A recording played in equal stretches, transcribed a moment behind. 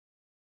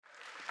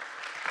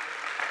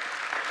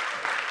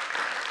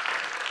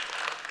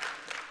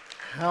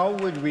How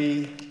would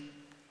we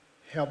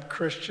help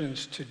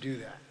Christians to do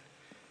that?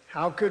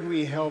 How could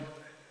we help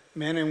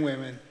men and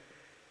women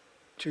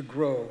to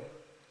grow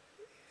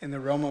in the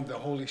realm of the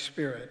Holy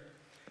Spirit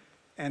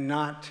and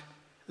not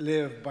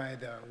live by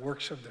the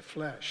works of the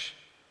flesh?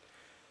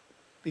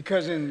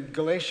 Because in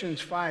Galatians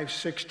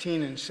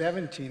 5:16 and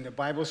 17, the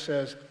Bible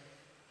says,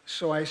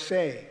 "So I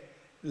say,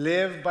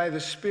 live by the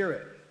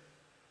Spirit.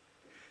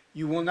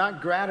 You will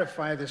not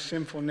gratify the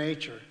sinful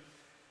nature,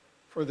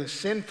 for the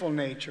sinful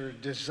nature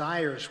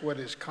desires what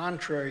is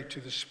contrary to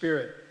the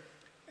Spirit,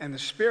 and the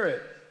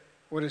Spirit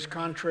what is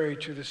contrary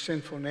to the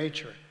sinful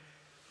nature.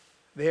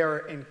 They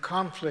are in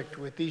conflict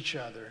with each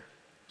other,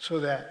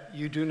 so that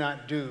you do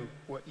not do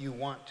what you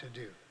want to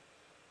do."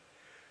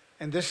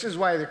 And this is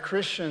why the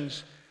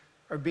Christians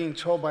are being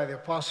told by the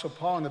Apostle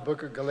Paul in the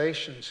book of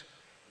Galatians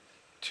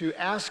to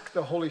ask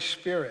the Holy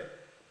Spirit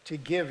to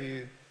give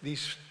you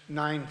these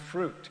 9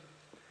 fruit.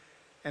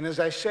 And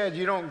as I said,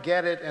 you don't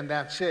get it and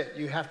that's it.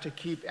 You have to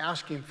keep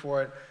asking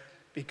for it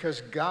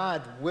because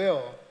God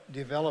will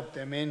develop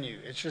them in you.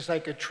 It's just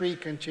like a tree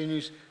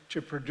continues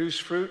to produce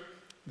fruit.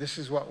 This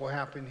is what will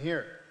happen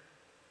here.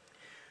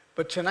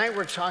 But tonight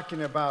we're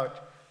talking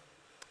about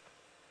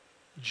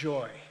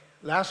joy.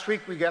 Last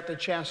week we got the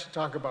chance to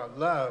talk about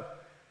love.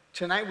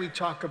 Tonight we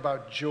talk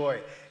about joy.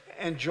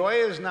 And joy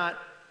is not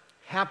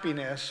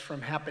happiness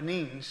from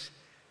happenings.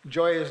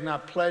 Joy is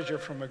not pleasure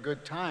from a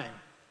good time.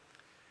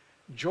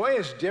 Joy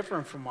is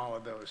different from all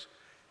of those.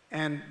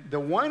 And the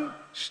one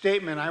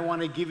statement I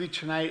want to give you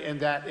tonight, and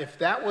that if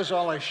that was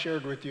all I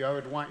shared with you, I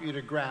would want you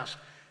to grasp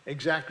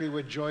exactly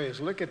what joy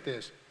is. Look at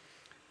this.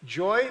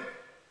 Joy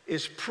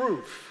is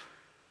proof.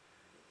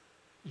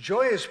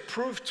 Joy is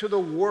proof to the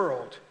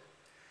world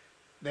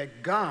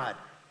that God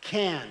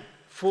can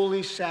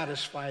fully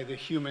satisfy the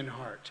human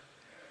heart.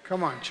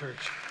 Come on,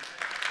 church.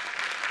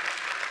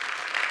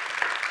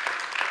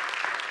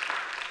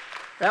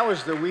 That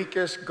was the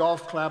weakest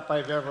golf clap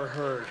I've ever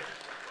heard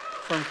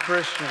from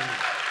Christians.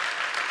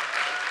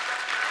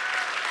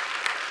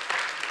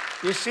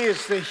 You see,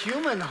 it's the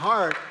human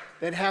heart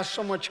that has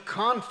so much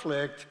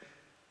conflict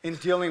in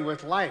dealing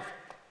with life.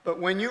 But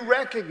when you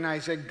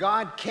recognize that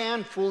God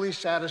can fully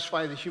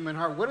satisfy the human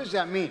heart, what does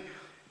that mean?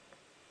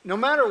 No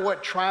matter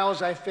what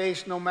trials I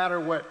face, no matter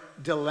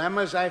what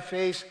dilemmas I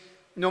face,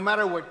 no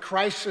matter what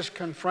crisis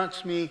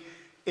confronts me,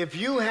 if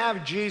you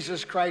have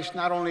Jesus Christ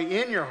not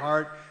only in your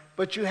heart,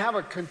 but you have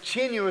a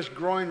continuous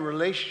growing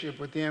relationship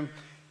with him,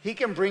 he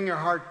can bring your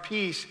heart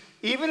peace,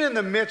 even in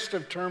the midst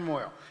of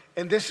turmoil.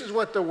 And this is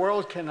what the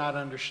world cannot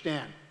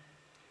understand.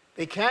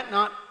 They can't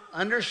not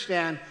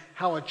understand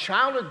how a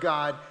child of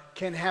God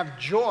can have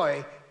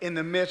joy in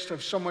the midst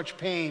of so much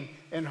pain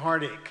and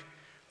heartache.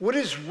 What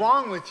is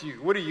wrong with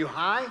you? What, are you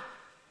high?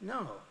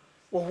 No.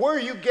 Well, where are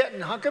you getting?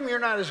 How come you're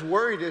not as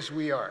worried as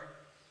we are?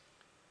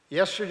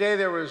 Yesterday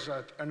there was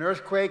an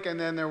earthquake, and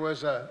then there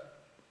was a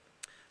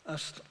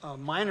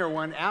minor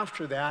one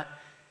after that,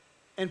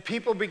 and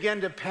people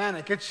began to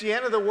panic. It's the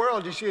end of the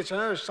world. You see, it's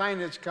another sign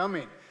it's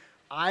coming.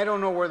 I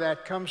don't know where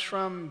that comes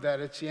from, that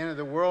it's the end of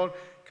the world,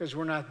 because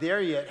we're not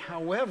there yet.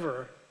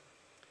 However,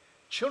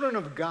 children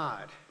of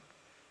God,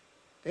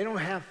 they don't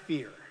have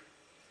fear.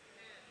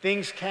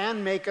 Things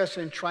can make us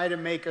and try to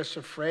make us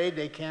afraid.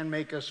 They can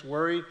make us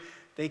worried.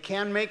 They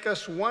can make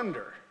us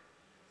wonder.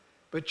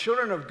 But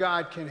children of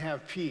God can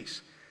have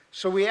peace.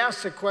 So we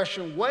ask the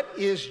question, what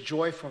is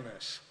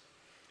joyfulness?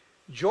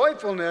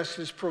 Joyfulness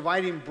is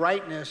providing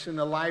brightness in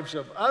the lives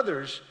of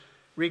others,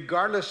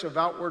 regardless of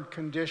outward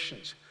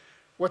conditions.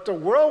 What the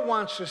world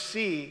wants to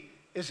see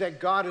is that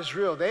God is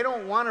real. They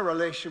don't want a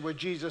relationship with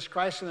Jesus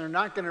Christ, and they're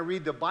not going to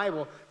read the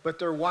Bible, but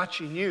they're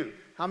watching you.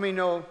 How many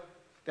know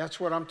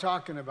that's what I'm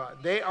talking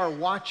about? They are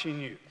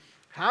watching you.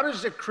 How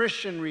does the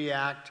Christian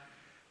react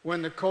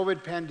when the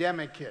COVID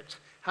pandemic hits?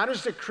 How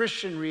does the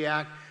Christian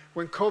react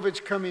when COVID's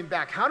coming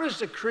back? How does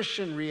the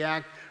Christian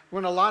react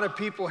when a lot of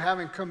people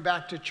haven't come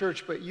back to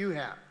church, but you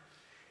have?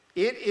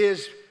 It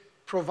is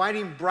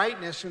providing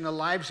brightness in the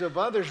lives of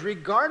others,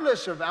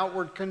 regardless of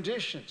outward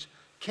conditions.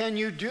 Can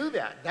you do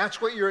that? That's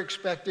what you're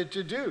expected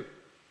to do.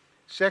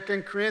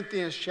 2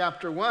 Corinthians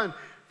chapter 1,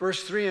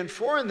 verse 3 and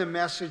 4 in the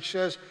Message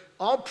says,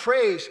 "All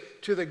praise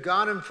to the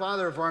God and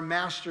Father of our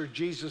Master,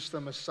 Jesus the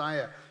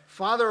Messiah,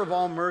 Father of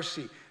all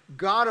mercy,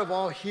 God of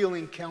all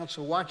healing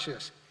counsel." Watch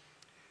this.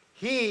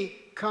 He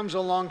comes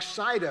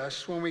alongside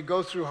us when we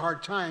go through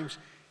hard times,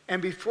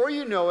 and before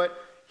you know it,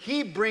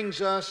 he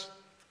brings us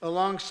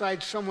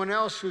alongside someone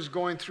else who's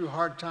going through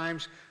hard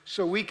times,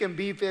 so we can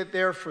be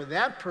there for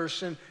that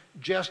person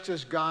just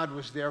as God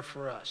was there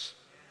for us.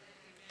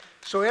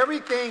 So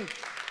everything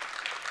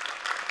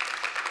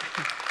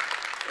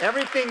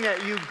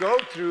that you go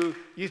through,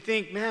 you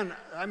think, man,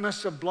 I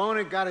must have blown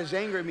it. God is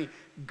angry at me.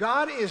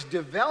 God is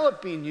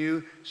developing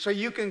you so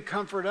you can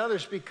comfort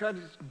others, because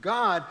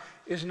God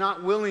is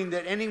not willing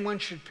that anyone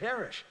should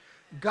perish.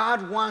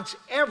 God wants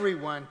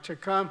everyone to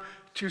come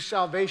to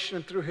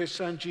salvation through his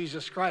son,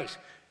 Jesus Christ.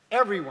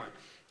 Everyone.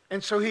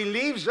 And so he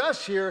leaves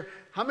us here.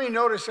 How many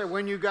notice that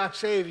when you got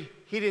saved,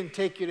 he didn't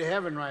take you to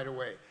heaven right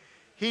away?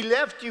 He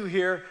left you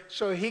here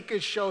so he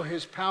could show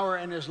his power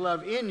and his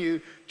love in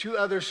you to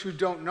others who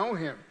don't know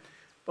him.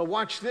 But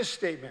watch this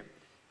statement.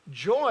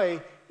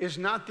 Joy is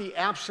not the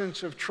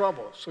absence of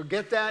trouble. So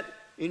get that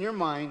in your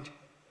mind.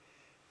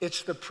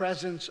 It's the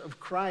presence of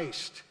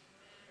Christ.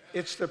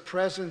 It's the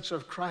presence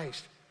of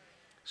Christ.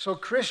 So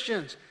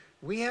Christians,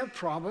 we have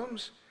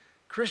problems.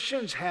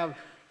 Christians have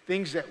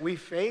things that we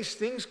face.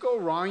 Things go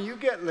wrong. You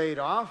get laid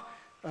off.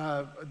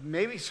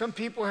 Maybe some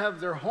people have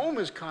their home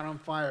is caught on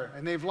fire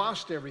and they've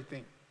lost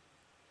everything.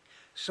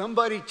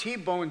 Somebody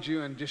T-bones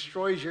you and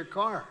destroys your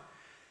car.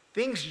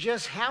 Things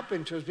just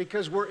happen to us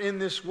because we're in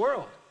this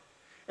world.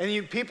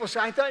 And people say,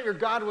 I thought your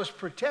God was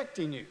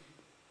protecting you.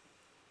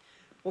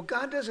 Well,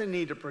 God doesn't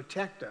need to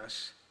protect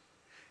us.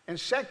 And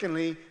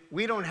secondly,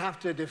 we don't have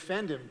to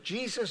defend him.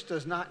 Jesus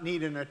does not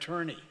need an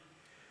attorney.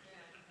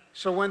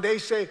 So when they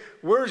say,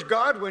 where's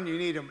God when you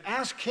need him?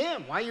 Ask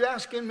him. Why are you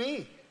asking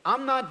me?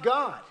 I'm not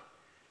God.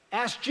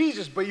 Ask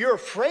Jesus, but you're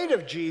afraid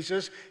of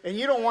Jesus and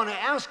you don't want to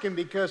ask him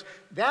because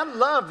that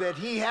love that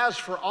he has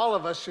for all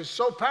of us is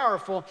so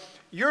powerful.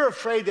 You're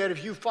afraid that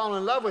if you fall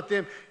in love with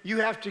him, you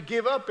have to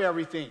give up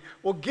everything.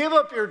 Well, give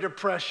up your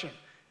depression.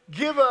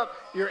 Give up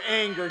your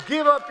anger.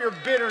 Give up your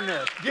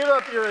bitterness. Give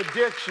up your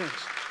addictions.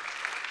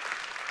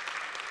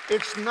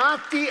 It's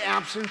not the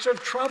absence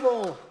of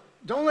trouble.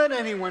 Don't let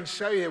anyone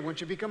tell you that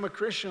once you become a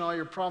Christian, all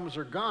your problems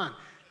are gone.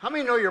 How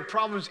many know your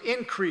problems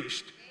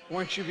increased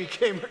once you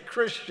became a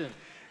Christian?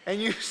 And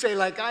you say,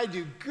 like I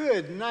do,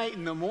 good night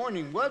in the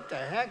morning. What the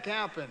heck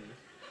happened?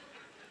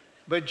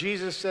 But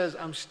Jesus says,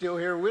 I'm still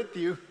here with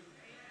you.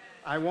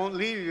 I won't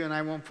leave you and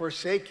I won't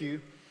forsake you.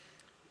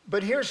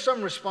 But here's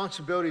some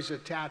responsibilities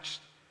attached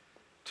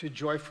to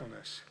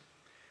joyfulness.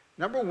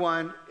 Number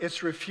one,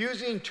 it's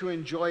refusing to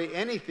enjoy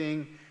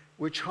anything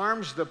which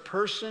harms the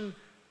person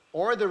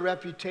or the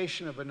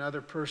reputation of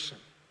another person.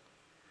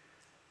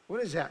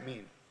 What does that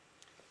mean?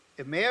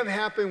 It may have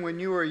happened when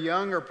you were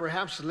young or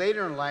perhaps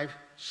later in life.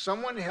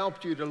 Someone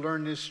helped you to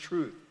learn this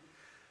truth.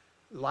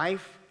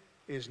 Life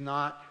is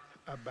not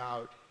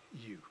about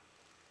you.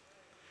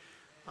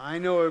 I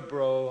know it,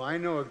 bro. I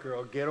know it,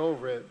 girl. Get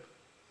over it.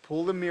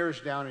 Pull the mirrors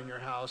down in your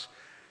house.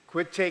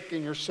 Quit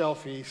taking your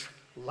selfies.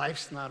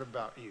 Life's not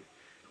about you.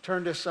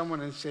 Turn to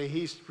someone and say,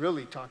 he's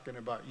really talking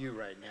about you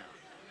right now.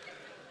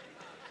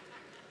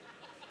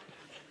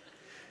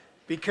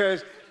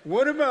 Because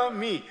what about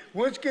me?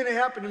 What's going to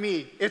happen to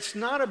me? It's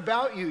not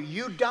about you.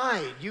 You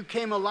died. You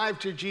came alive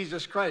to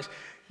Jesus Christ.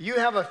 You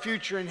have a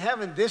future in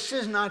heaven. This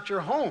is not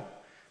your home.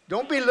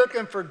 Don't be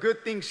looking for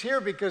good things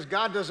here because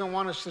God doesn't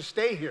want us to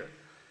stay here.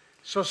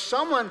 So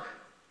someone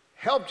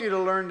helped you to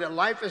learn that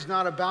life is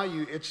not about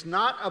you. It's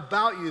not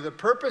about you. The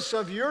purpose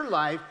of your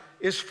life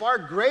is far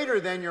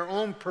greater than your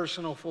own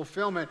personal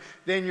fulfillment,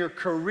 than your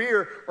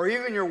career, or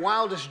even your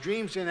wildest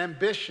dreams and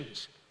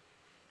ambitions.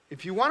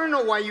 If you want to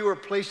know why you were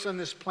placed on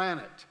this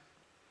planet,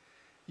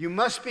 you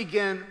must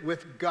begin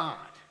with God.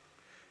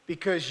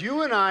 Because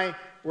you and I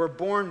were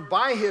born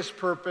by his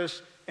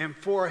purpose and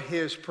for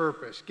his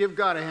purpose. Give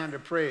God a hand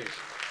of praise.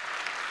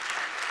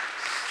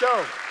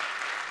 So,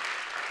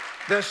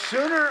 the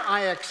sooner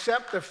I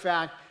accept the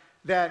fact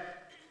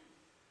that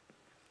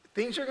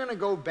things are going to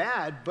go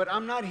bad, but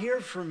I'm not here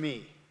for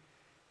me.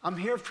 I'm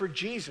here for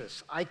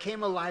Jesus. I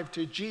came alive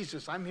to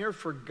Jesus. I'm here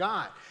for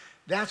God.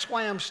 That's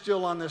why I'm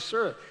still on this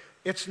earth.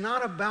 It's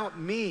not about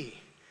me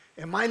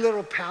and my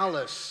little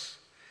palace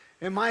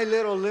and my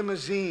little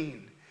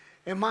limousine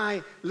and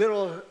my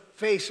little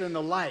face in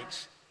the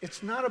lights.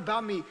 It's not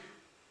about me.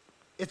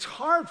 It's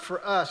hard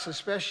for us,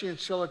 especially in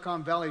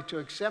Silicon Valley, to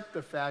accept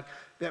the fact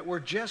that we're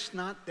just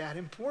not that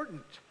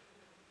important.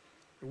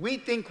 We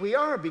think we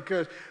are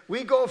because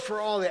we go for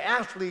all the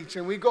athletes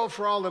and we go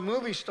for all the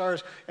movie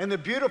stars and the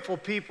beautiful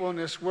people in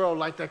this world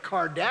like the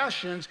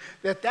Kardashians,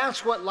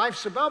 that's what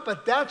life's about,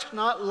 but that's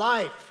not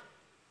life.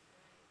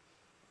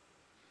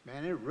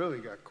 Man, it really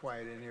got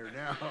quiet in here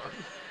now.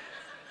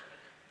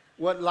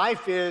 What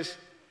life is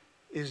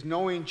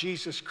knowing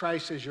Jesus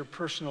Christ as your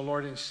personal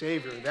Lord and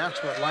Savior.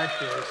 That's what life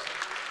is.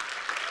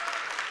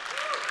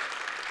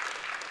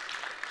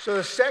 So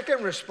the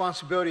second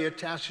responsibility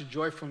attached to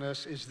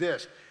joyfulness is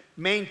this: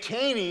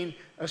 maintaining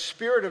a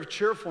spirit of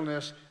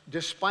cheerfulness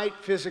despite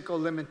physical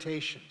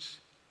limitations.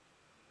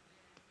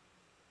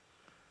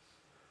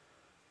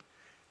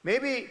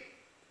 Maybe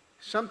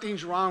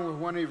something's wrong with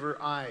one of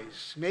your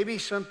eyes. Maybe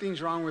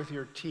something's wrong with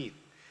your teeth.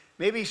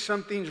 Maybe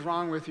something's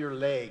wrong with your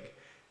leg.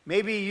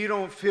 Maybe you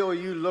don't feel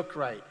you look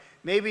right.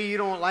 Maybe you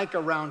don't like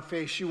a round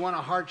face. You want a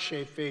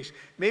heart-shaped face.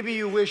 Maybe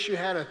you wish you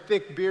had a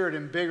thick beard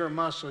and bigger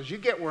muscles. You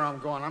get where I'm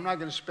going. I'm not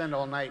going to spend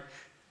all night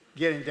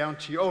getting down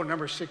to you. Oh,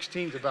 number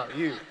 16 is about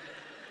you.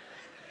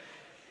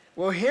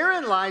 Well,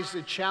 herein lies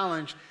the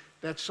challenge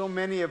that so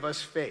many of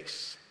us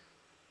face.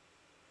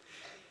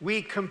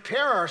 We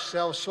compare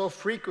ourselves so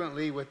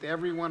frequently with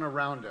everyone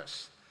around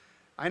us.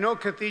 I know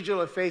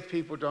Cathedral of Faith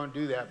people don't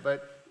do that,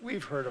 but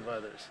we've heard of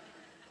others.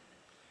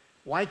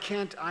 Why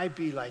can't I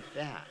be like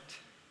that?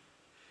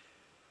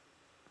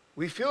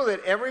 We feel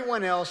that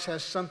everyone else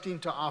has something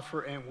to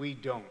offer and we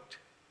don't.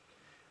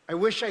 I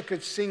wish I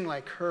could sing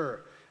like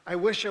her. I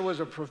wish I was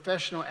a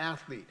professional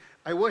athlete.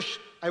 I wish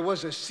I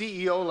was a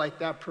CEO like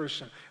that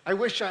person. I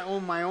wish I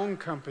owned my own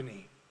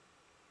company.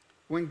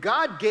 When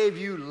God gave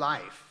you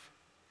life,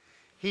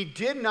 He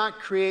did not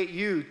create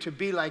you to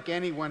be like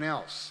anyone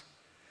else.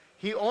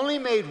 He only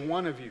made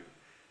one of you.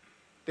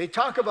 They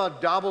talk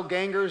about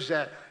doppelgangers,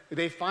 that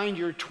they find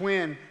your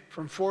twin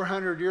from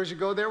 400 years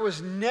ago. There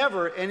was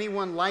never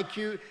anyone like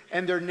you,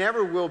 and there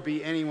never will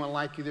be anyone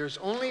like you. There's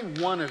only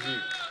one of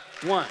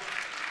you. One.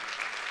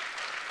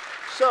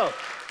 So,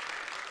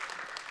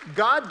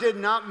 God did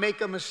not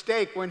make a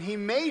mistake when He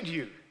made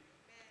you.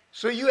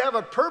 So you have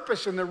a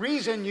purpose, and the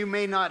reason you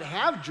may not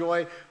have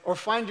joy or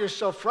find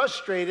yourself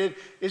frustrated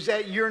is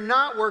that you're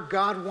not where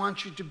God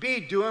wants you to be,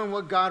 doing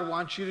what God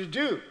wants you to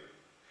do.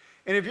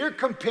 And if you're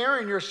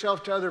comparing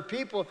yourself to other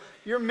people,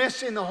 you're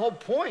missing the whole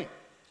point.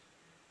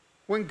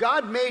 When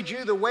God made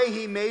you the way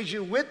He made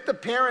you, with the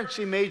parents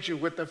He made you,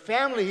 with the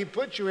family He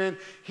put you in,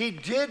 He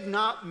did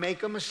not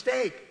make a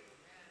mistake.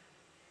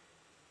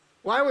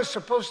 Well, I was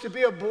supposed to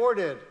be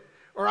aborted,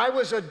 or I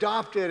was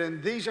adopted,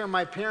 and these are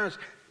my parents.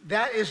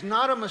 That is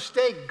not a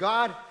mistake.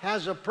 God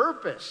has a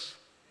purpose.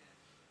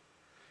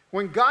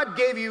 When God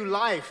gave you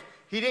life,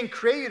 He didn't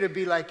create you to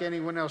be like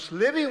anyone else.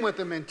 Living with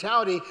a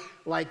mentality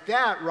like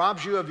that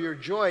robs you of your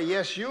joy.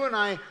 Yes, you and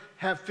I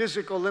have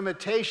physical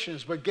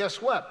limitations, but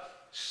guess what?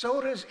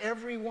 So does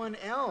everyone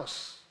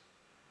else.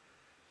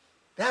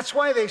 That's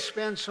why they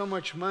spend so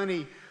much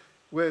money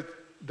with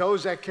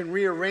those that can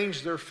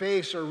rearrange their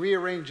face or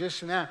rearrange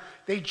this and that.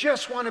 They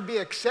just want to be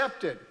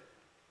accepted.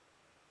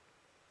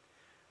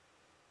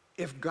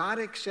 If God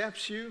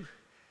accepts you,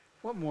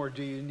 what more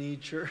do you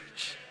need,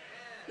 church?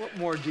 What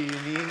more do you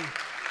need?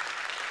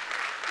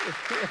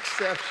 If He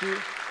accepts you.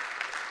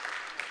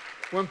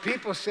 When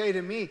people say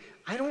to me,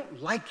 I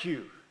don't like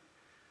you,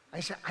 I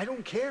say, I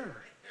don't care.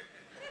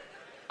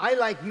 I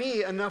like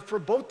me enough for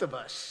both of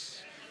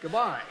us.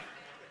 Goodbye.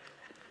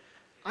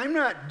 I'm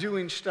not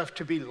doing stuff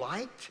to be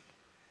liked.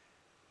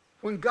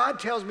 When God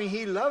tells me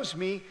He loves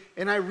me,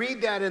 and I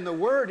read that in the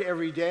Word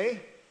every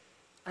day,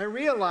 I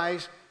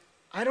realize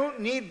I don't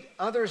need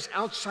others'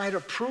 outside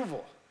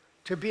approval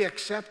to be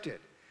accepted.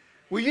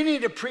 Well, you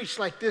need to preach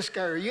like this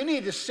guy, or you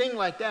need to sing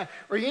like that,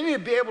 or you need to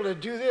be able to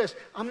do this.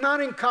 I'm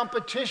not in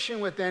competition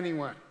with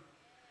anyone.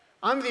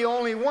 I'm the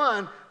only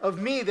one of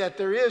me that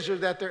there is or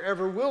that there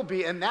ever will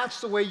be, and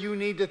that's the way you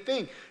need to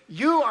think.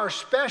 You are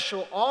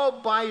special all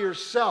by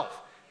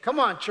yourself. Come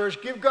on,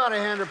 church, give God a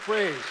hand of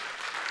praise.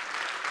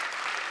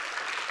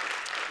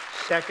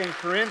 2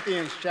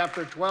 Corinthians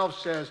chapter 12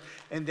 says,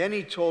 and then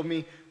He told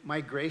me, my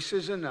grace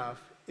is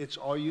enough. It's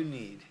all you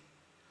need.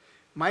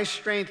 My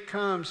strength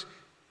comes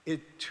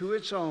to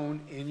its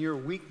own in your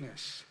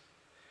weakness.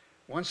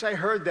 Once I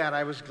heard that,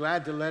 I was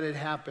glad to let it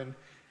happen,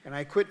 and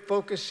I quit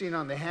focusing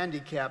on the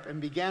handicap and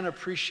began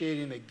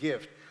appreciating the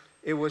gift.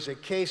 It was a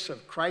case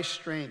of Christ's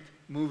strength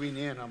moving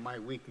in on my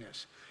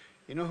weakness.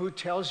 You know who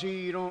tells you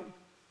you don't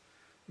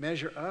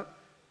measure up?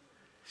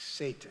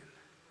 Satan.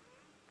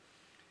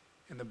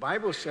 And the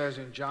Bible says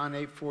in John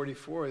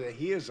 8:44 that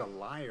he is a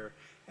liar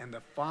and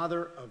the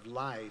father of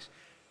lies.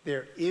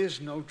 There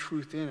is no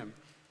truth in him.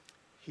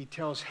 He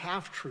tells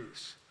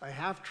half-truths. A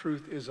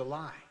half-truth is a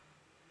lie.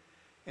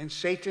 And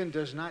Satan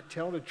does not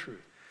tell the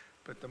truth.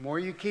 But the more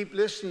you keep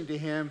listening to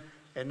him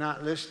and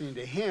not listening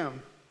to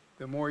him,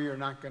 the more you're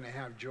not going to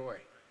have joy.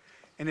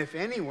 And if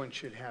anyone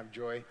should have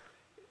joy,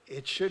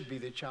 it should be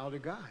the child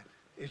of God.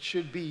 It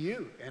should be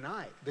you and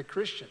I, the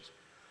Christians.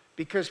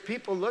 Because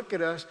people look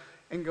at us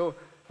and go,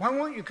 why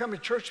won't you come to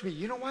church with me?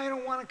 You know why I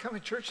don't want to come to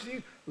church with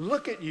you?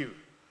 Look at you.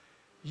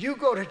 You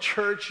go to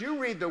church, you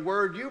read the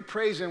word, you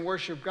praise and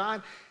worship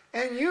God,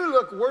 and you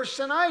look worse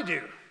than I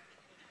do.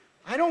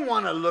 I don't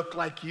want to look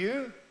like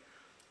you.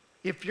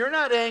 If you're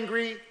not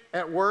angry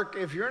at work,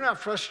 if you're not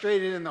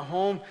frustrated in the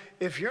home,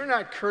 if you're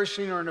not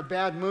cursing or in a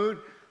bad mood,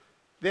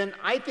 then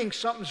I think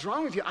something's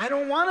wrong with you. I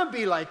don't want to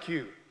be like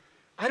you.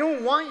 I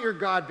don't want your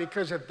God,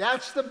 because if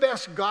that's the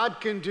best God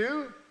can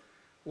do,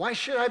 why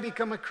should I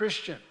become a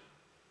Christian?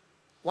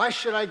 Why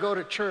should I go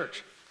to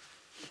church?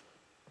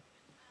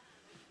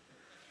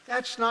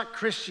 That's not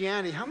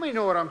Christianity. How many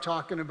know what I'm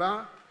talking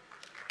about?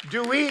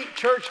 Do we,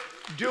 church,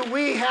 do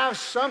we have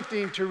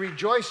something to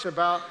rejoice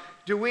about?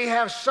 Do we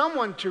have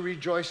someone to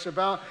rejoice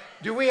about?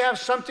 Do we have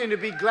something to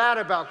be glad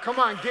about? Come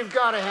on, give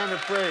God a hand of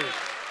praise.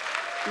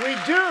 We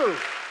do.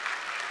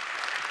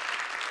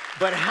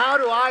 But how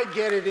do I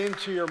get it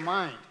into your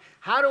mind?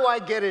 How do I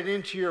get it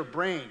into your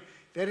brain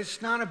that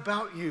it's not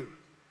about you?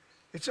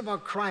 It's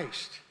about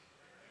Christ.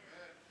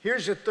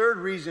 Here's the third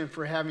reason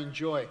for having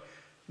joy.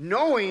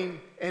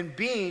 Knowing and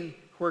being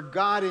where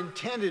God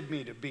intended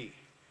me to be.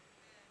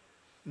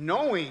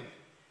 Knowing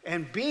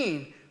and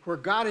being where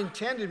God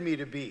intended me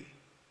to be.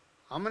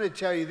 I'm going to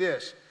tell you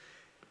this.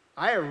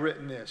 I have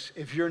written this.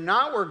 If you're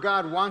not where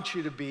God wants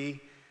you to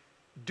be,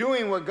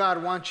 doing what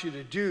God wants you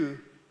to do,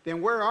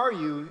 then where are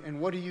you and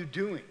what are you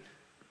doing?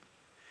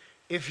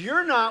 If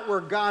you're not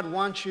where God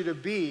wants you to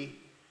be,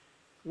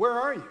 where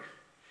are you?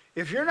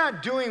 If you're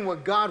not doing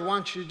what God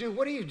wants you to do,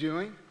 what are you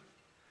doing?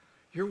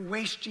 You're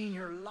wasting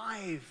your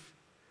life.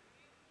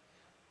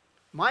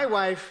 My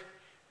wife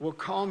will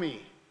call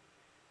me.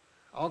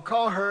 I'll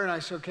call her and I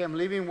say, okay, I'm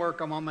leaving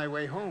work, I'm on my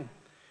way home.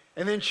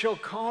 And then she'll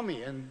call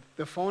me and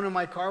the phone in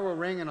my car will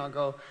ring and I'll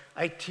go,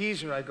 I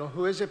tease her, I go,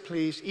 who is it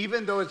please?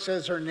 Even though it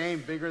says her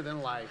name bigger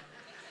than life.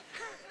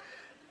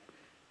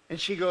 And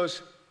she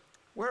goes,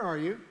 where are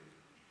you?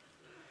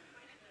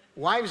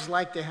 Wives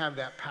like to have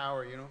that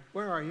power, you know.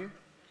 Where are you?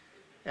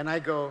 And I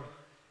go,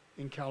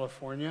 in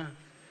California.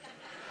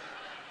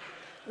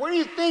 Where do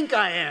you think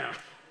I am?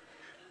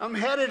 I'm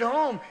headed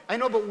home. I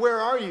know, but where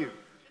are you?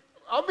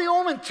 I'll be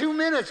home in 2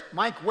 minutes.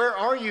 Mike, where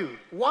are you?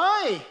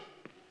 Why?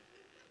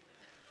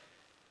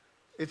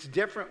 It's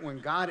different when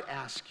God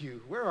asks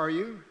you, where are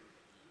you?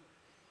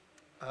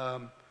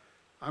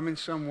 I'm in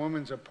some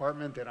woman's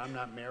apartment that I'm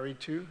not married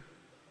to.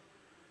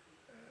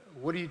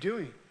 What are you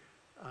doing?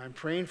 I'm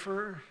praying for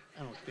her.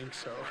 I don't think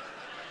so.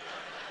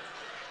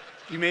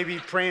 You may be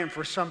praying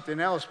for something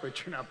else,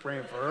 but you're not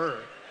praying for her.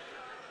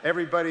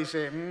 Everybody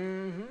say,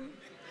 mm-hmm.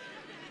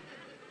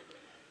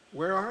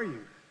 Where are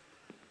you?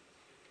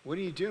 What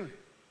are you doing?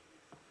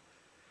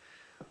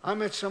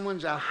 I'm at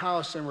someone's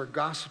house and we're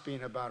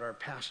gossiping about our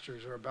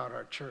pastors or about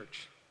our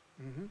church.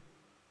 Mm-hmm.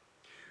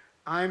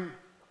 I'm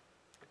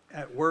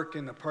at work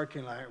in the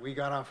parking lot. We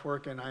got off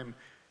work and I'm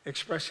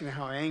expressing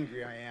how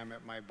angry I am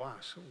at my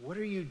boss. What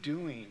are you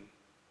doing?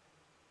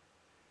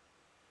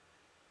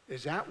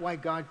 Is that why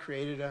God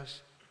created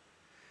us?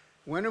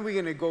 When are we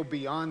going to go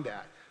beyond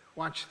that?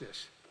 Watch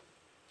this.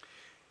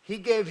 He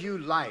gave you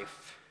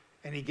life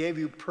and he gave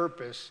you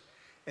purpose,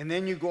 and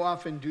then you go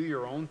off and do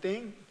your own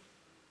thing.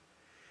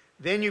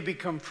 Then you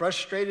become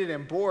frustrated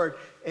and bored,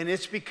 and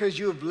it's because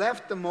you have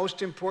left the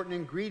most important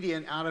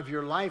ingredient out of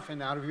your life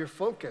and out of your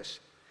focus.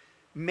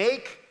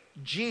 Make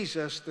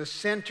Jesus the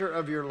center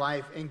of your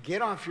life and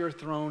get off your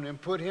throne and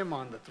put him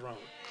on the throne.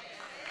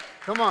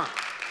 Come on.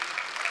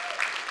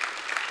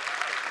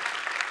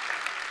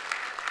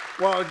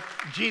 Well,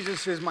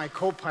 Jesus is my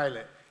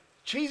co-pilot.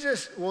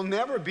 Jesus will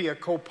never be a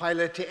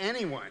co-pilot to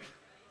anyone.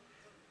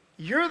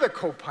 You're the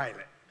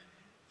co-pilot.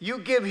 You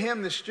give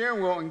him the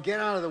steering wheel and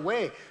get out of the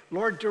way.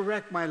 Lord,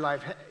 direct my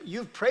life.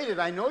 You've prayed it.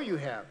 I know you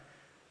have.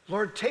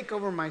 Lord, take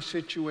over my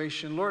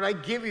situation. Lord, I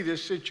give you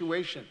this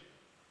situation.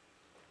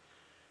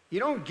 You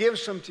don't give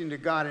something to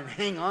God and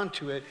hang on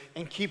to it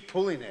and keep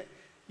pulling it.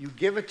 You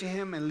give it to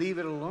him and leave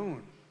it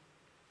alone.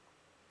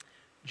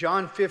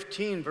 John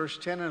 15, verse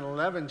 10 and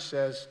 11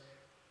 says,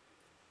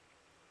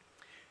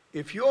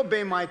 if you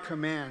obey my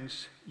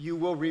commands, you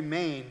will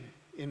remain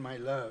in my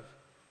love.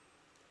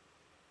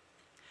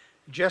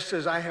 Just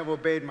as I have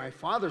obeyed my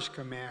Father's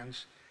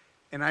commands,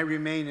 and I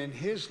remain in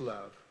his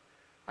love.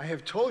 I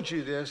have told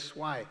you this,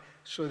 why?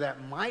 So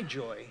that my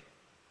joy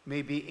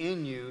may be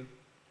in you,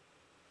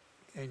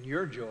 and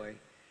your joy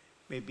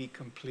may be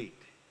complete.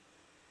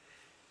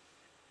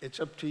 It's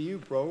up to you,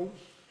 bro.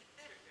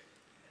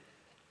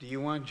 Do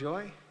you want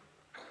joy?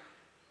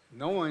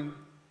 No one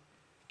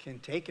can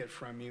take it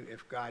from you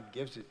if God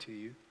gives it to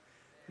you.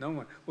 No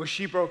one. Well,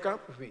 she broke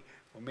up with me.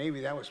 Well,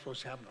 maybe that was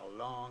supposed to happen a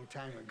long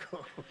time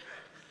ago.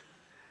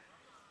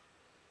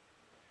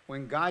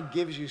 When God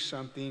gives you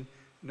something,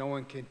 no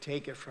one can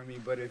take it from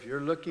you. But if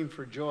you're looking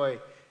for joy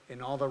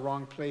in all the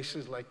wrong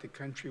places, like the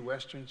country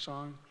western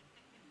song,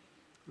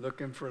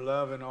 looking for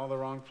love in all the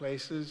wrong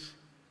places,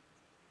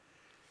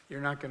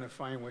 you're not going to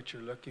find what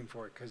you're looking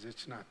for because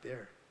it's not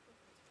there.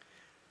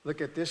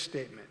 Look at this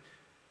statement.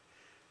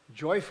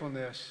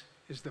 Joyfulness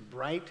is the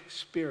bright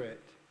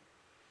spirit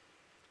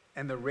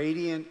and the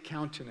radiant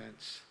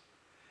countenance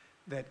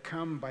that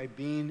come by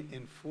being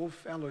in full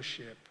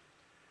fellowship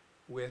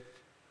with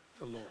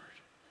the Lord.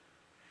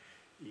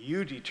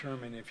 You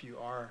determine if you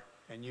are,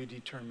 and you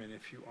determine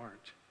if you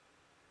aren't.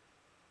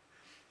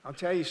 I'll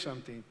tell you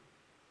something.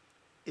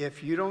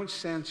 If you don't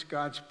sense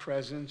God's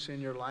presence in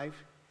your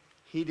life,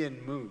 he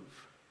didn't move.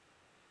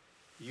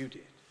 You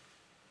did.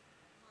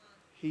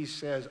 He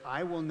says,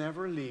 I will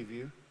never leave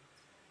you.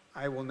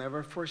 I will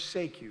never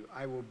forsake you.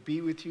 I will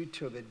be with you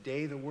till the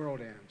day the world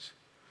ends.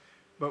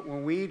 But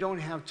when we don't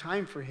have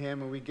time for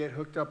him and we get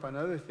hooked up on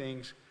other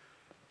things,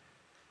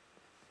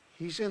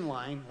 he's in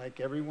line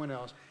like everyone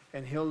else,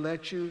 and he'll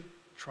let you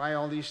try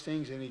all these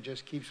things, and he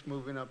just keeps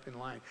moving up in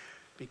line.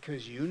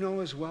 Because you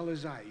know as well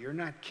as I, you're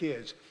not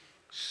kids.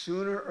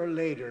 Sooner or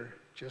later,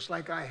 just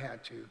like I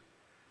had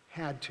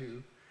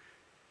to,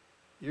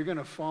 you're going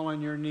to fall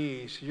on your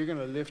knees, you're going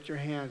to lift your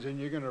hands, and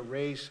you're going to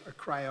raise a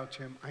cry out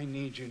to him, I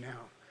need you now.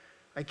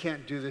 I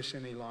can't do this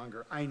any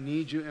longer. I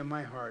need you in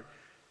my heart.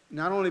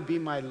 Not only be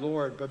my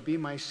Lord, but be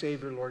my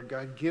Savior, Lord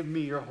God. Give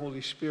me your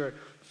Holy Spirit.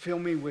 Fill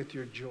me with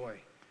your joy.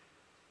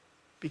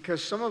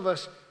 Because some of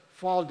us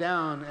fall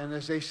down, and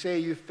as they say,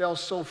 you fell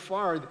so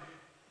far,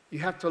 you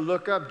have to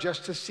look up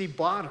just to see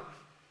bottom.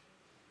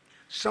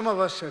 Some of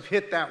us have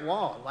hit that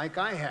wall, like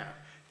I have,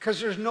 because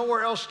there's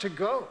nowhere else to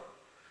go.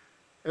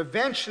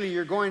 Eventually,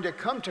 you're going to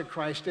come to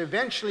Christ.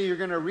 Eventually, you're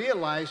going to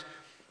realize,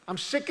 I'm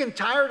sick and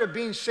tired of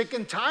being sick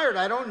and tired.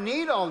 I don't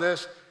need all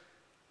this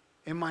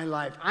in my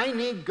life. I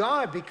need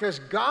God, because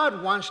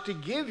God wants to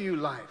give you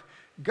life.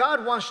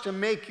 God wants to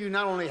make you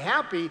not only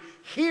happy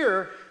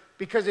here,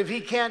 Because if he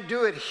can't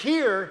do it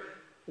here,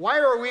 why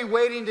are we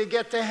waiting to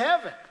get to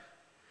heaven?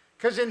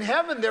 Because in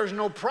heaven, there's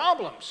no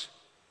problems.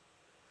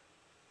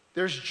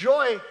 There's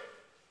joy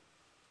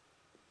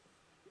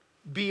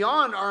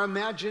beyond our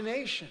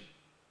imagination.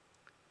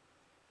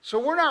 So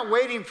we're not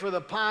waiting for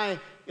the pie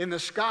in the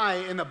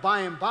sky in the by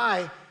and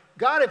by.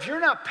 God, if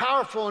you're not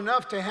powerful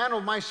enough to handle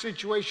my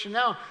situation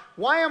now,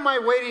 why am I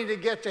waiting to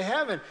get to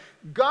heaven?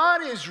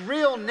 God is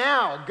real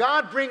now.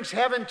 God brings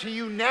heaven to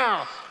you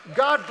now.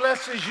 God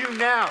blesses you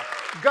now.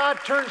 God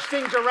turns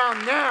things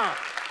around now.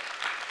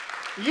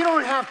 You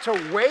don't have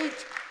to wait.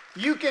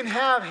 You can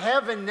have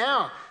heaven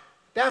now.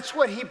 That's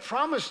what he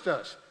promised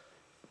us.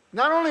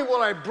 Not only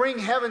will I bring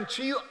heaven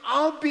to you,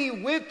 I'll be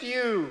with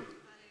you.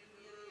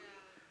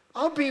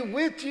 I'll be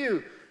with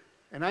you.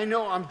 And I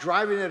know I'm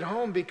driving it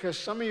home because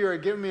some of you are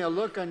giving me a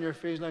look on your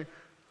face like,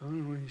 I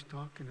don't know what he's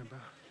talking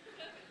about.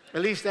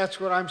 At least that's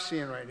what I'm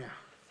seeing right now.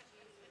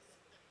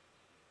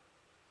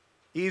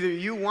 Either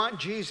you want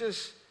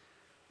Jesus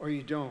or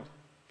you don't.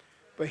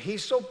 But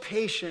he's so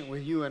patient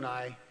with you and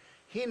I.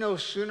 He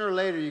knows sooner or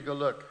later you go,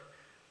 look,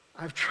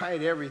 I've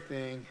tried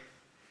everything.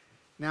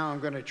 Now I'm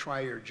going to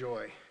try your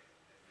joy.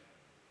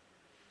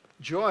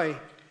 Joy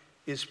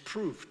is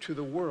proof to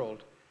the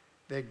world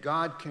that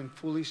God can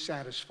fully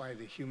satisfy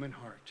the human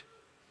heart.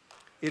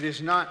 It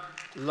is not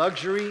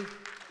luxury.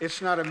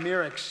 It's not a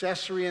mere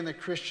accessory in the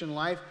Christian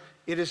life.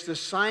 It is the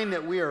sign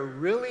that we are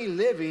really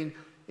living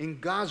in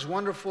God's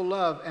wonderful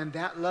love, and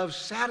that love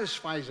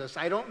satisfies us.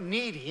 I don't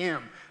need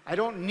him. I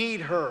don't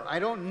need her. I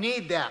don't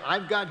need that.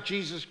 I've got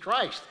Jesus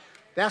Christ.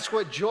 That's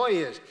what joy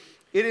is.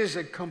 It is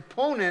a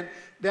component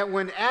that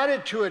when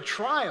added to a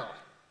trial,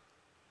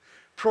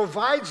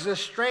 provides the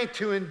strength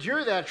to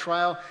endure that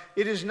trial.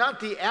 It is not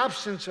the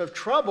absence of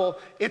trouble,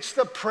 it's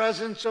the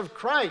presence of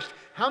Christ.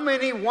 How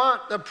many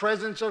want the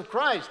presence of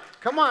Christ?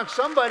 Come on,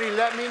 somebody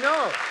let me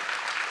know.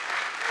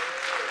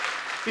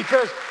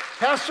 Because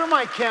Pastor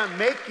Mike can't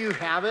make you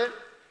have it.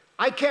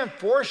 I can't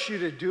force you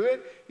to do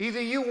it.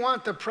 Either you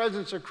want the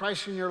presence of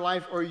Christ in your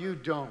life or you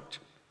don't.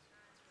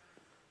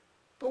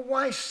 But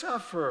why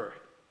suffer?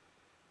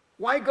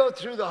 Why go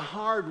through the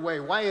hard way?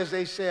 Why, as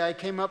they say, I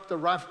came up the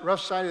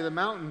rough side of the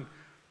mountain.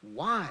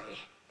 Why?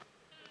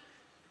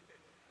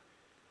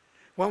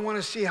 Well, I want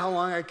to see how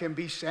long I can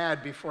be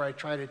sad before I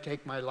try to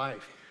take my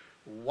life.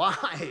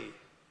 Why?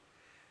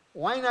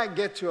 Why not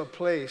get to a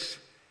place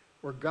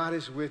where God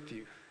is with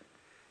you?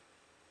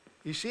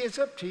 You see, it's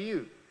up to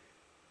you.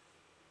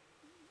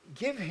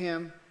 Give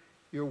him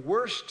your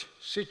worst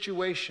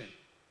situation.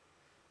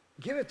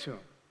 Give it to him.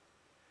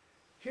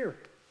 Here,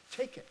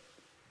 take it.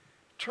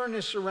 Turn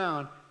this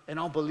around and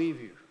I'll believe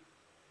you.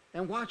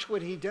 And watch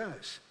what he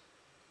does.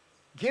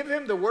 Give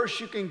him the worst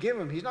you can give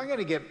him. He's not going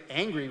to get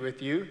angry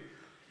with you.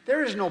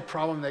 There is no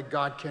problem that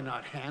God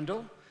cannot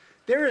handle.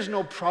 There is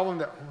no problem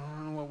that, I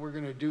don't know what we're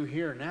going to do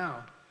here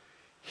now.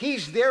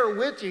 He's there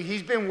with you.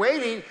 He's been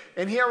waiting,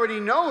 and he already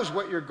knows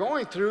what you're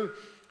going through,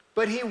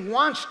 but he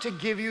wants to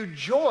give you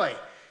joy.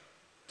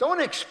 Don't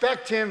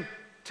expect him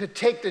to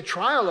take the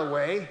trial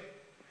away.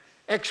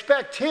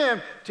 Expect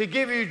him to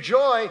give you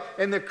joy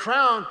and the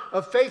crown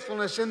of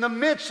faithfulness in the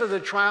midst of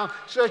the trial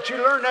so that you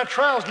learn that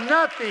trial's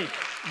nothing.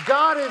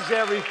 God is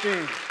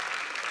everything.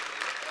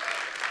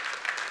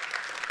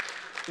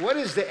 What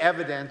is the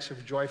evidence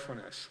of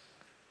joyfulness?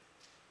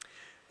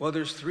 Well,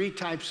 there's 3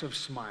 types of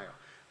smile.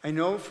 I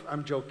know,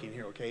 I'm joking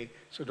here, okay?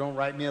 So don't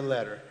write me a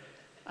letter.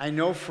 I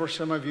know for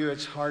some of you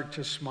it's hard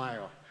to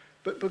smile.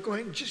 But go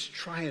ahead and just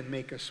try and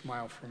make a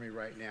smile for me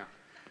right now.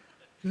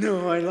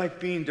 No, I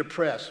like being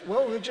depressed.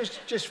 Well,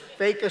 just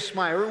fake a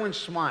smile. Everyone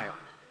smile.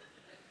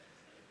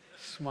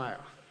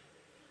 Smile.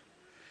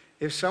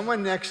 If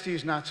someone next to you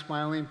is not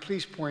smiling,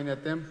 please point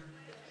at them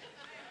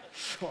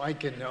so I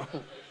can know.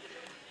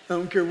 I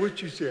don't care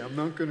what you say. I'm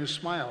not going to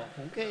smile.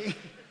 Okay?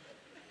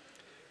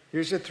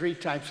 Here's the 3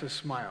 types of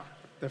smile.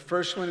 The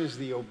first one is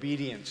the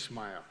obedient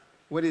smile.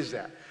 What is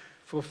that?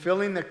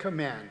 Fulfilling the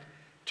command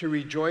to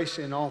rejoice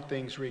in all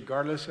things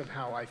regardless of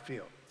how I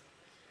feel.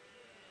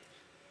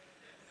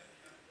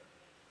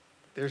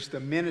 There's the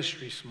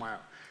ministry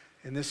smile,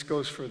 and this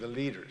goes for the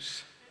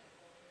leaders.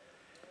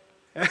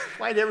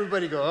 Why'd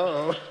everybody go,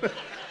 uh-oh?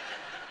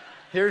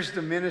 Here's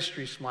the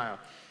ministry smile.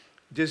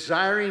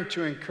 Desiring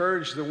to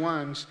encourage the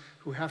ones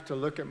who have to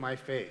look at my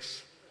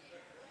face.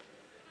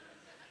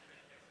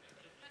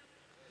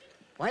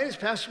 Why does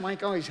Pastor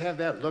Mike always have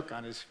that look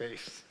on his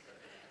face?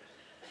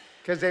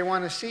 Because they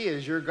want to see,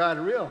 is your God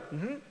real?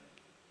 Mm-hmm.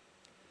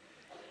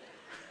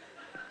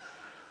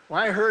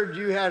 Well, I heard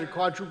you had a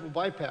quadruple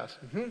bypass.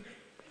 Mm-hmm.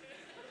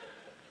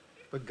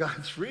 But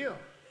God's real.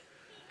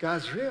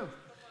 God's real.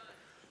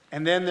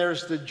 And then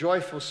there's the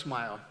joyful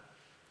smile,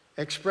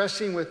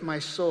 expressing with my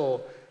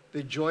soul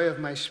the joy of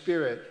my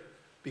spirit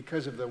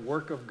because of the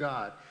work of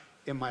God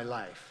in my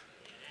life.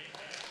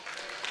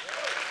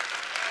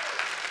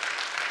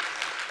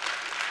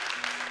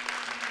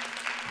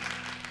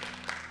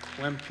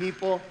 When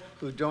people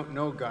who don't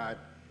know God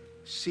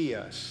see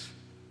us,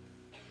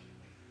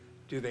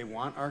 do they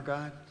want our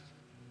God?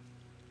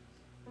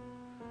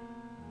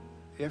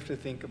 You have to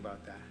think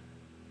about that.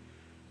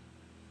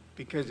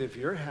 Because if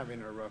you're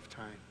having a rough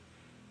time,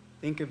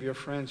 think of your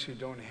friends who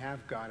don't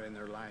have God in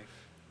their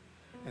life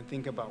and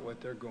think about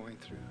what they're going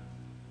through.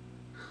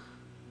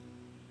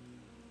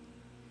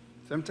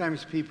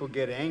 Sometimes people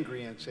get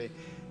angry and say,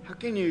 how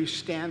can you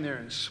stand there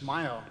and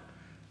smile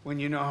when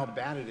you know how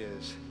bad it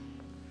is?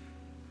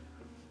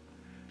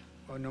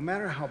 Well, no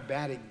matter how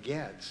bad it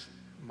gets,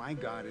 my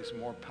God is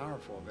more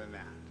powerful than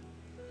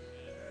that.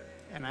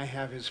 And I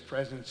have his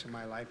presence in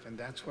my life, and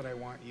that's what I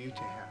want you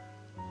to have.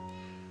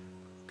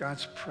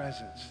 God's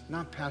presence,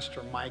 not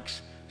Pastor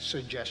Mike's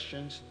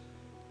suggestions,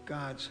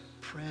 God's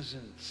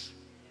presence.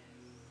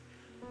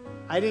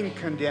 I didn't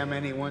condemn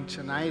anyone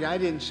tonight. I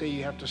didn't say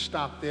you have to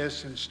stop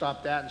this and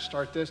stop that and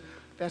start this.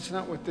 That's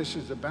not what this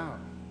is about.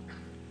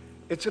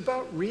 It's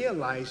about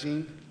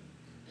realizing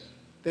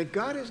that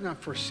God has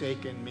not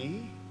forsaken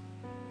me,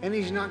 and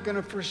he's not going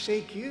to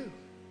forsake you.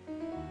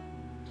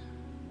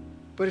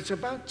 But it's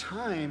about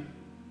time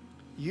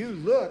you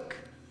look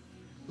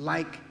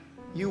like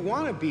you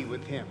want to be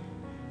with him.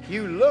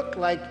 You look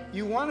like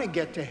you want to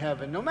get to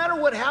heaven. No matter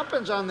what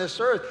happens on this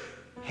earth,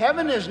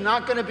 heaven is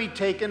not going to be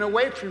taken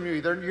away from you.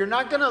 You're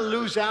not going to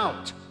lose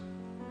out.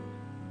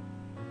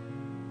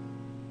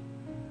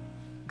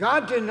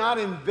 God did not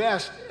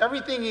invest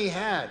everything he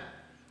had.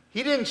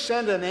 He didn't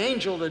send an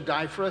angel to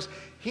die for us.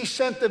 He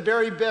sent the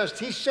very best.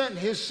 He sent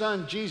his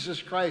son,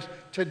 Jesus Christ,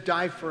 to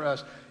die for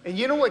us. And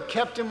you know what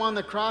kept him on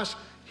the cross?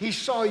 He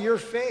saw your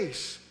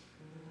face.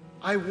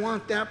 I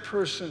want that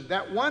person,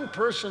 that one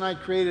person I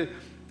created,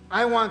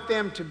 I want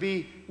them to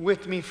be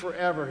with me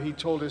forever, he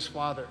told his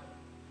Father.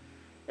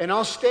 And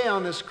I'll stay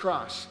on this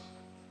cross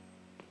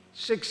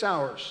 6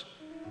 hours,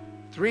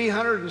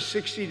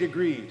 360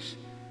 degrees,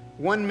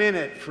 1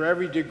 minute for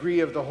every degree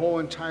of the whole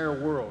entire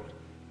world.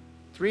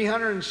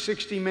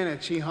 360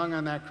 minutes he hung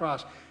on that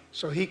cross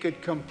so he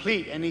could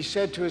complete. And he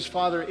said to his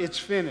Father, it's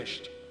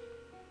finished.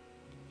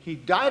 He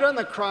died on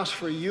the cross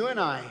for you and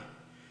I.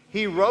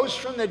 He rose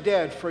from the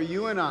dead for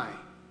you and I.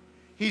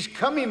 He's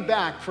coming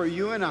back for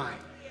you and I.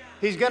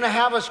 He's going to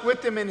have us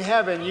with him in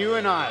heaven, you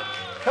and I.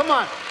 Come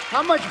on,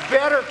 how much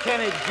better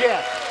can it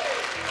get?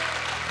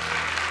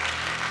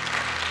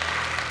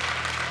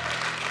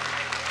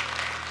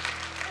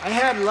 I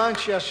had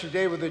lunch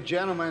yesterday with a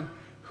gentleman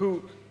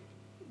who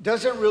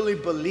doesn't really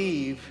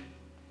believe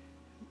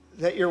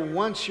that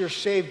once you're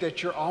saved,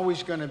 that you're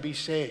always going to be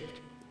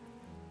saved.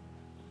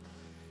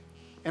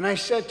 And I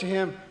said to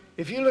him,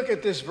 if you look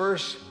at this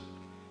verse,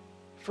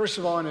 first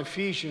of all, in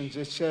Ephesians,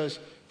 it says,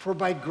 for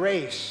by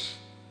grace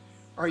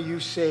are you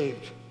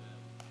saved.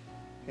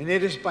 And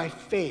it is by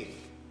faith.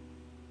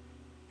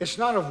 It's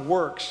not of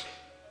works.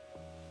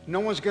 No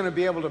one's going to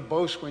be able to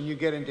boast when you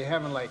get into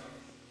heaven like,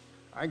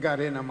 I got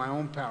in on my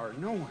own power.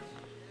 No one.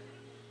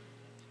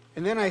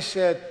 And then I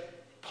said,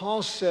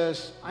 Paul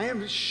says, I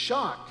am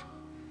shocked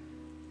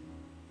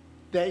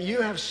that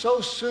you have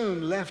so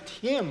soon left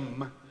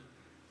him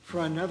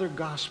for another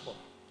gospel.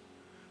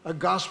 A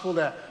gospel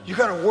that you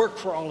got to work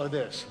for all of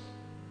this.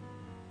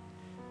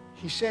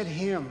 He said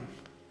him.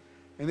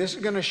 And this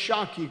is going to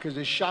shock you because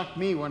it shocked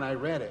me when I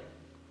read it.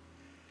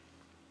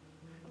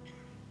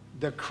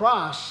 The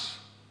cross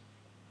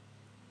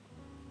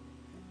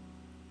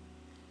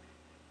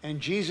and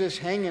Jesus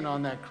hanging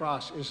on that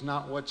cross is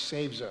not what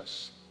saves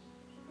us.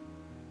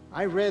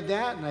 I read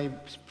that and I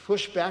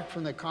pushed back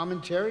from the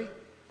commentary.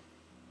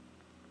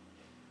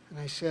 And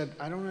I said,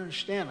 I don't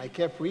understand. I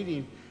kept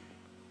reading.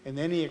 And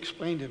then he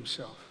explained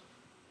himself.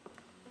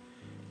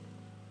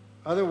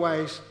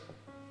 Otherwise,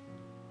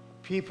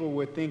 people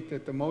would think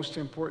that the most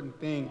important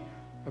thing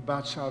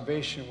about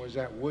salvation was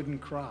that wooden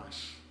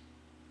cross.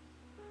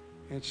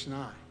 It's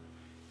not.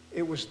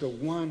 It was the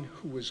one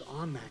who was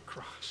on that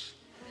cross.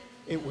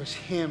 It was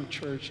him,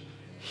 church.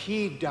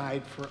 He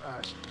died for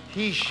us.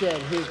 He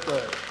shed his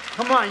blood.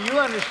 Come on, you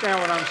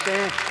understand what I'm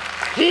saying?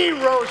 He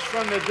rose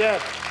from the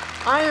dead.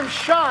 I am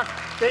shocked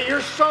that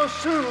you're so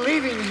soon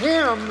leaving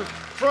him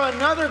for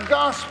another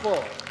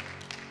gospel.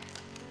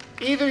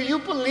 Either you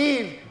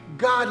believe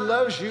God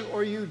loves you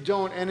or you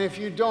don't. And if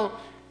you don't,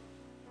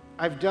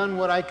 I've done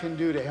what I can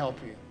do to help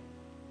you.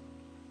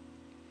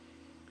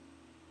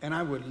 And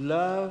I would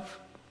love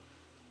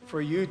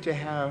for you to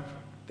have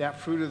that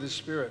fruit of the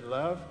Spirit,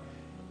 love,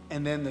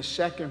 and then the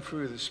second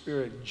fruit of the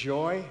Spirit,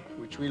 joy,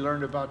 which we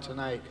learned about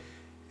tonight.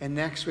 And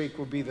next week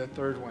will be the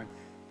third one,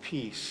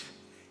 peace.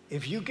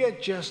 If you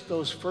get just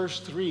those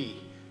first three,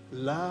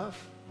 love,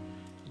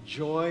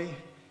 joy,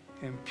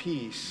 and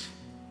peace,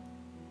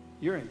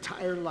 your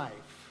entire life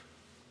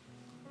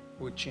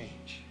would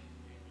change.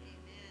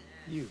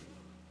 You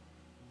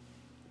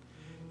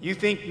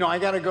think, no, I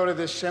got to go to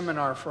this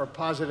seminar for a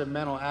positive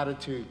mental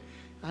attitude.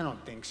 I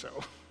don't think so.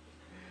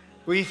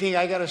 Well, you think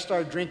I got to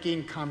start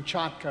drinking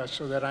Kamchatka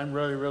so that I'm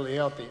really, really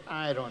healthy?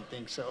 I don't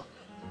think so.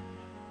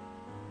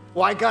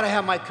 Well, I got to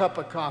have my cup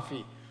of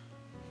coffee.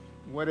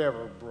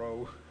 Whatever,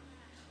 bro.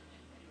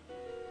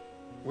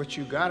 What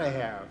you got to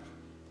have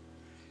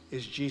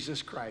is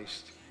Jesus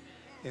Christ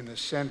in the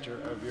center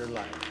of your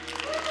life.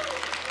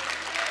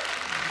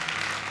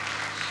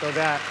 So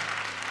that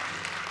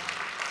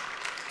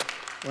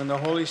When the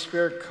Holy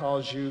Spirit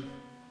calls you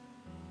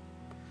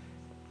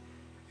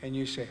and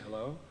you say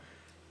hello,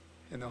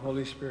 and the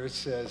Holy Spirit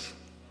says,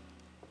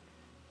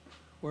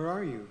 where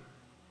are you?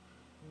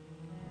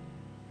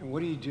 And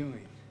what are you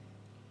doing?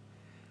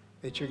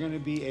 That you're going to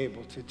be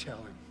able to tell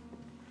him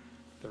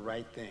the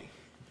right thing.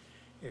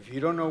 If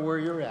you don't know where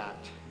you're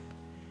at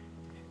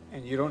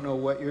and you don't know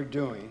what you're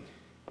doing,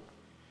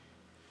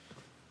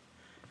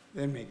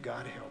 then may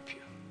God help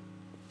you.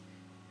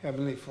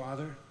 Heavenly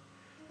Father,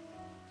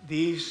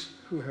 these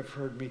who have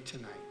heard me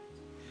tonight,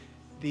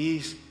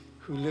 these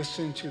who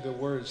listen to the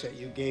words that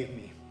you gave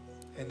me,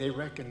 and they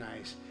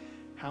recognize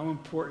how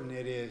important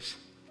it is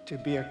to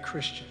be a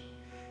Christian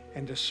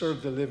and to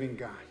serve the living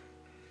God.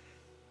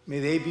 May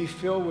they be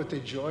filled with the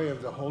joy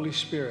of the Holy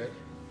Spirit,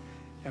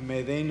 and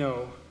may they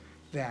know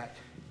that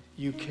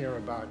you care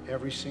about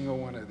every single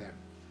one of them.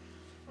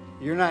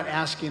 You're not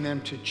asking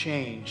them to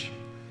change.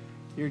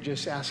 You're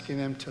just asking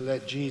them to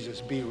let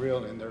Jesus be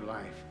real in their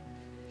life.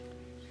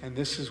 And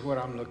this is what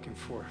I'm looking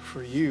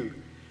for you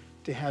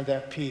to have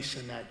that peace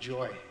and that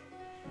joy.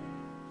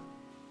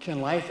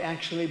 Can life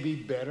actually be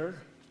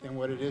better than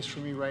what it is for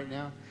me right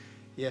now?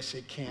 Yes,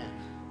 it can.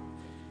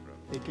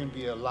 It can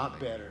be a lot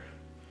better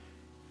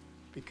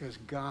because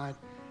God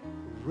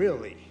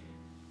really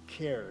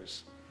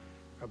cares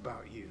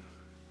about you.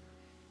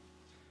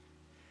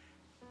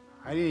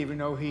 I didn't even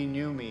know he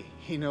knew me.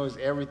 He knows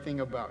everything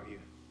about you.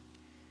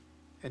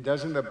 And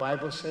doesn't the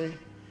Bible say,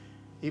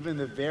 even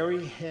the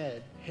very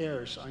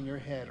hairs on your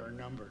head are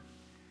numbered?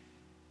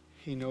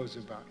 He knows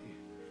about you.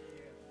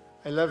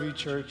 I love you,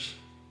 church.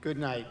 Good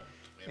night,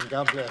 and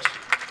God bless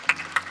you.